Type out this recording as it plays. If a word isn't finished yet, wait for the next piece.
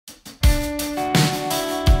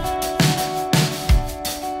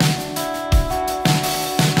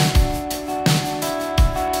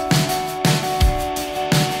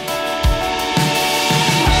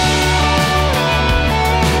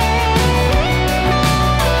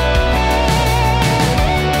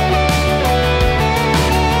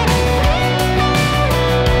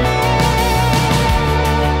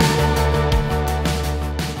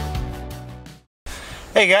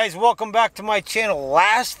Hey guys, welcome back to my channel.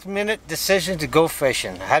 Last minute decision to go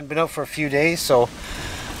fishing. I hadn't been out for a few days, so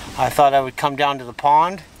I thought I would come down to the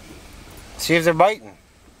pond, see if they're biting.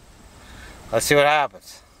 Let's see what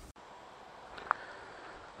happens.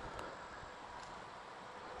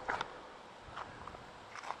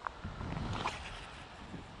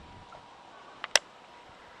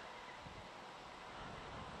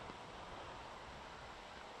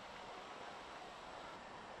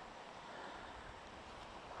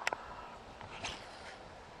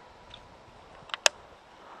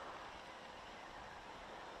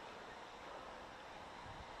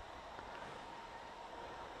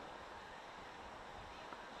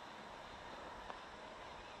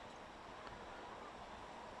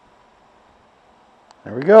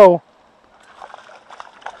 There we go.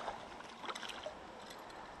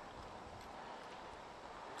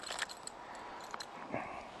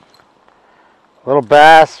 Little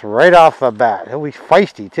bass right off the bat. He'll be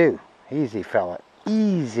feisty too. Easy fella.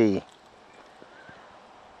 Easy.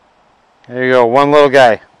 There you go, one little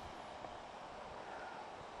guy.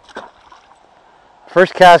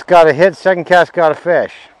 First cast got a hit, second cast got a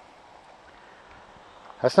fish.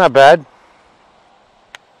 That's not bad.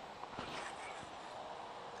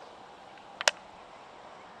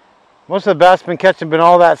 Most of the bass I've been catching have been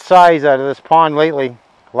all that size out of this pond lately.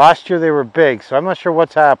 Last year they were big, so I'm not sure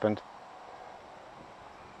what's happened.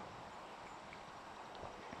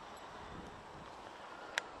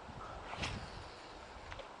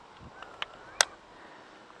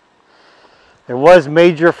 There was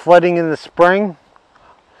major flooding in the spring.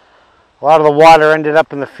 A lot of the water ended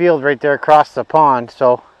up in the field right there across the pond,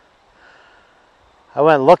 so I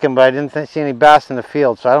went looking, but I didn't see any bass in the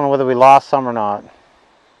field, so I don't know whether we lost some or not.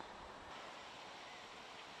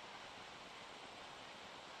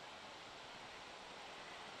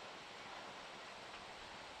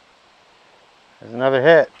 There's another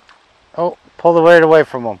hit. Oh, pull the weight away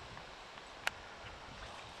from him.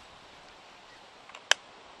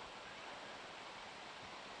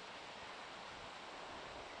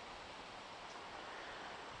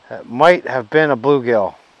 That might have been a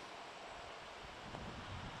bluegill.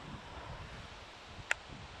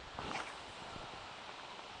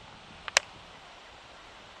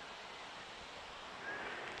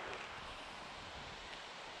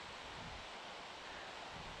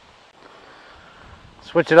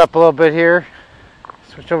 Switch it up a little bit here.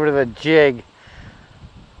 Switch over to the jig.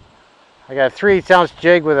 I got a 3/8 ounce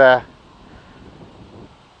jig with a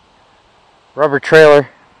rubber trailer.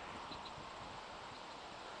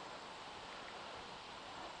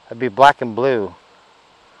 That'd be black and blue.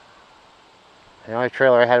 The only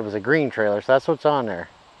trailer I had was a green trailer, so that's what's on there.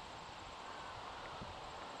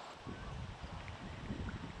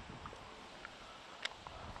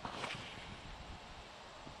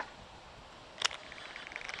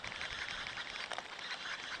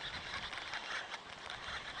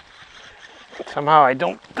 Somehow I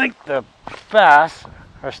don't think the bass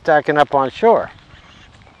are stacking up on shore.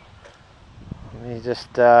 Let me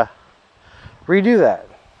just redo that.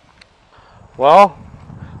 Well,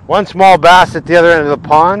 one small bass at the other end of the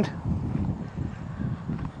pond.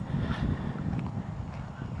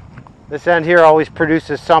 This end here always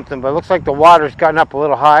produces something, but it looks like the water's gotten up a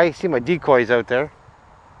little high. See my decoys out there.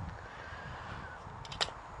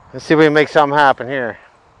 Let's see if we can make something happen here.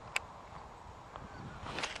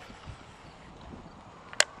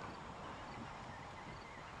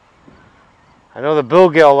 I know the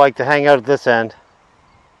bluegill like to hang out at this end.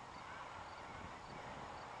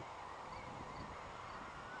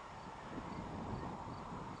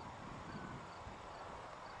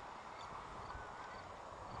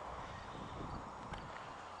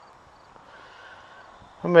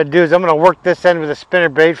 What I'm going to do is I'm going to work this end with a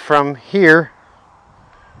spinnerbait from here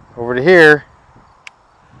over to here.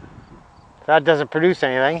 If that doesn't produce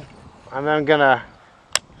anything, I'm then going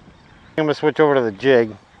to switch over to the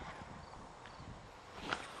jig.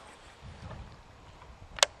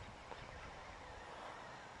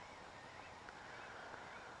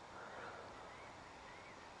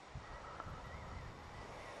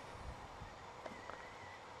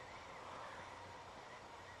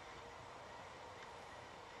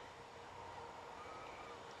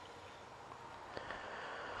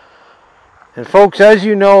 And folks, as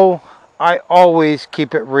you know, I always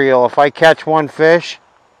keep it real. If I catch one fish,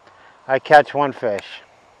 I catch one fish.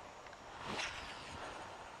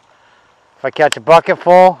 If I catch a bucket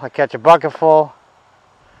full, I catch a bucket full.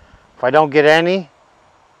 If I don't get any,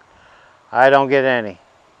 I don't get any.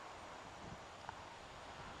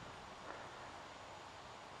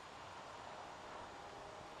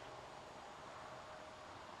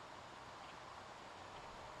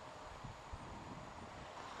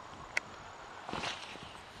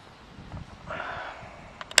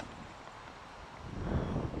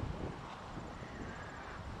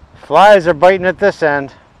 Flies are biting at this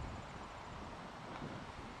end.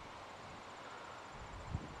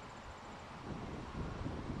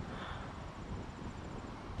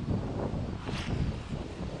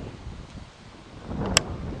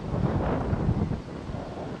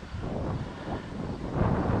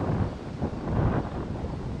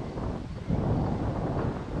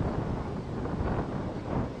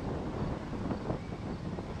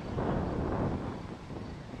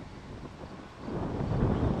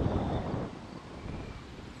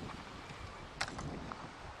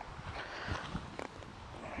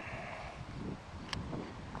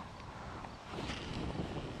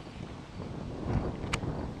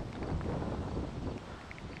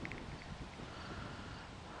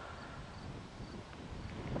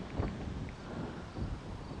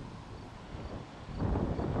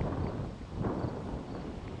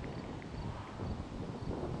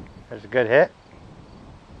 There's a good hit.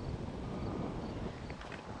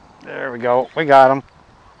 There we go. We got him.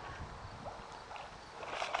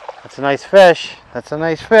 That's a nice fish. That's a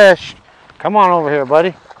nice fish. Come on over here,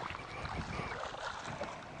 buddy.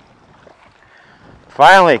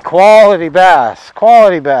 Finally, quality bass.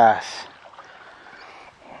 Quality bass.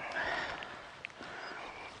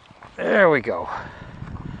 There we go.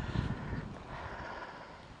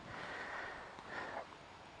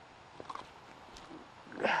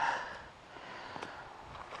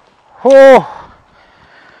 Oh,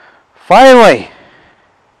 finally.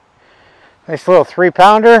 Nice little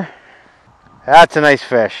 3-pounder. That's a nice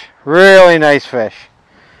fish. Really nice fish.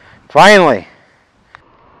 Finally.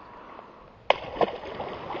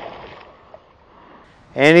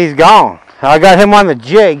 And he's gone. I got him on the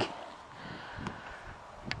jig.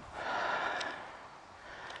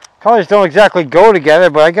 Colors don't exactly go together,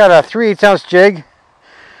 but I got a 3/8 ounce jig.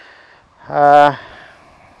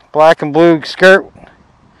 Black and blue skirt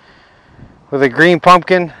with a green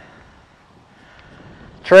pumpkin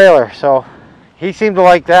trailer. So he seemed to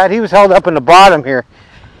like that. He was held up in the bottom here.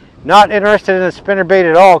 Not interested in the spinnerbait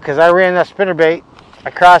at all, because I ran that spinnerbait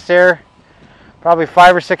across there probably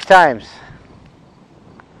 5 or 6 times.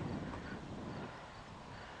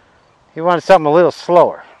 He wanted something a little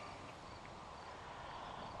slower.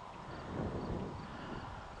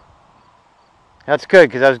 That's good,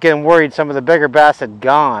 because I was getting worried some of the bigger bass had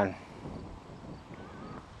gone.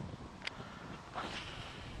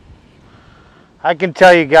 I can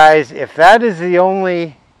tell you guys, if that is the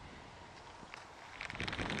only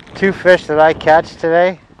 2 fish that I catch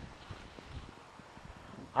today,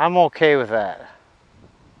 I'm okay with that.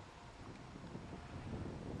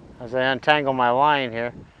 As I untangle my line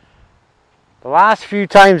here. The last few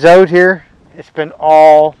times out here, it's been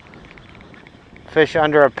all fish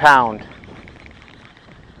under a pound.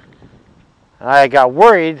 I got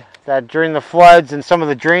worried that during the floods and some of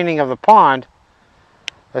the draining of the pond,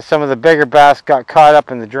 that some of the bigger bass got caught up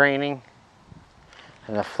in the draining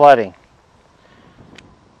and the flooding.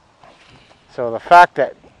 So the fact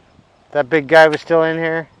that that big guy was still in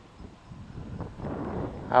here,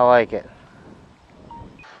 I like it.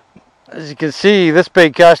 As you can see, this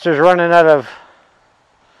bait caster's running out of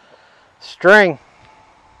string.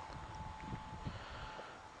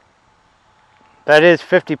 That is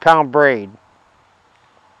 50-pound braid.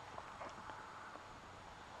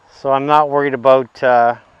 So I'm not worried about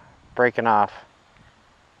breaking off.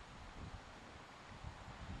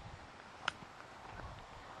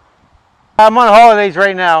 I'm on holidays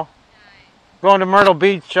right now. Going to Myrtle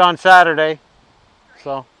Beach on Saturday.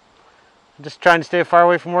 So I'm just trying to stay as far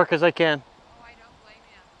away from work as I can. Oh, I don't blame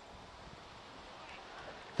you.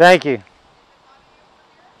 Thank you.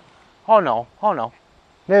 Oh no, oh no.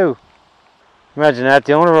 No. Imagine that,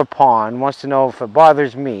 the owner of a pond wants to know if it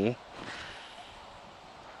bothers me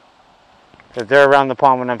that they're around the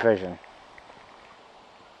pond when I'm fishing.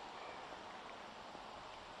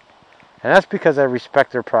 And that's because I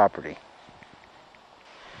respect their property.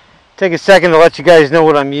 Take a second to let you guys know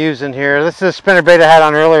what I'm using here. This is a spinnerbait I had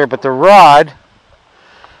on earlier, but the rod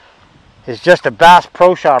is just a Bass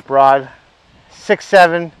Pro Shop rod.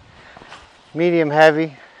 6'7", medium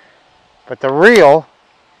heavy. But the reel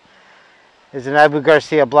is an Abu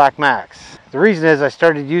Garcia Black Max. The reason is I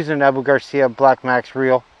started using an Abu Garcia Black Max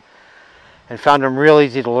reel and found them real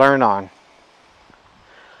easy to learn on.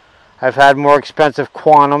 I've had more expensive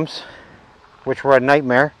Quantums, which were a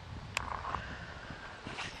nightmare.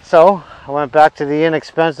 So I went back to the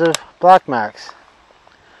inexpensive Black Max.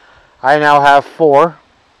 I now have 4.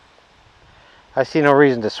 I see no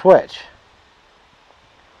reason to switch.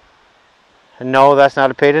 And no, that's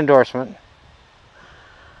not a paid endorsement.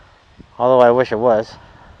 Although I wish it was.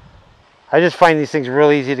 I just find these things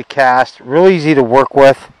real easy to cast, real easy to work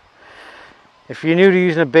with. If you're new to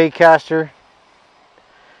using a bait caster,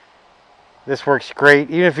 this works great.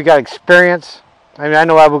 Even if you got experience. I mean, I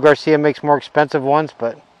know Abu Garcia makes more expensive ones,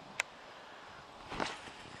 but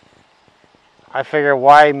I figure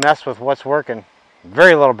why mess with what's working.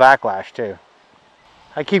 Very little backlash too.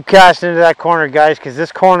 I keep casting into that corner, guys, because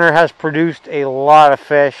this corner has produced a lot of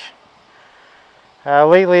fish.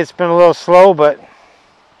 Lately it's been a little slow, but when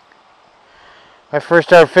I first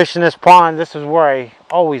started fishing this pond, this is where I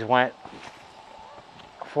always went.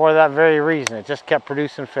 For that very reason, it just kept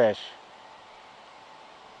producing fish.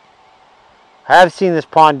 I have seen this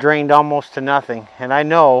pond drained almost to nothing, and I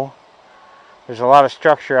know there's a lot of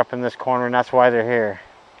structure up in this corner, and that's why they're here.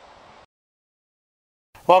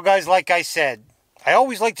 Well, guys, like I said, I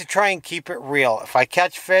always like to try and keep it real. If I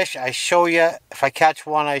catch fish, I show you. If I catch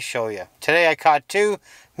one, I show you. Today I caught 2,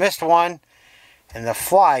 missed 1, and the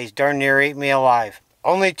flies darn near ate me alive.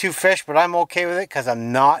 Only 2 fish, but I'm okay with it because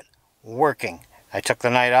I'm not working. I took the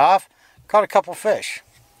night off, caught a couple fish.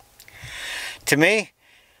 To me,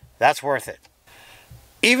 that's worth it.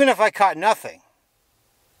 Even if I caught nothing,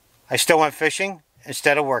 I still went fishing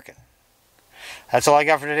instead of working. That's all I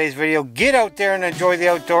got for today's video. Get out there and enjoy the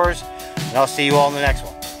outdoors, and I'll see you all in the next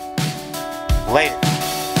one. Later.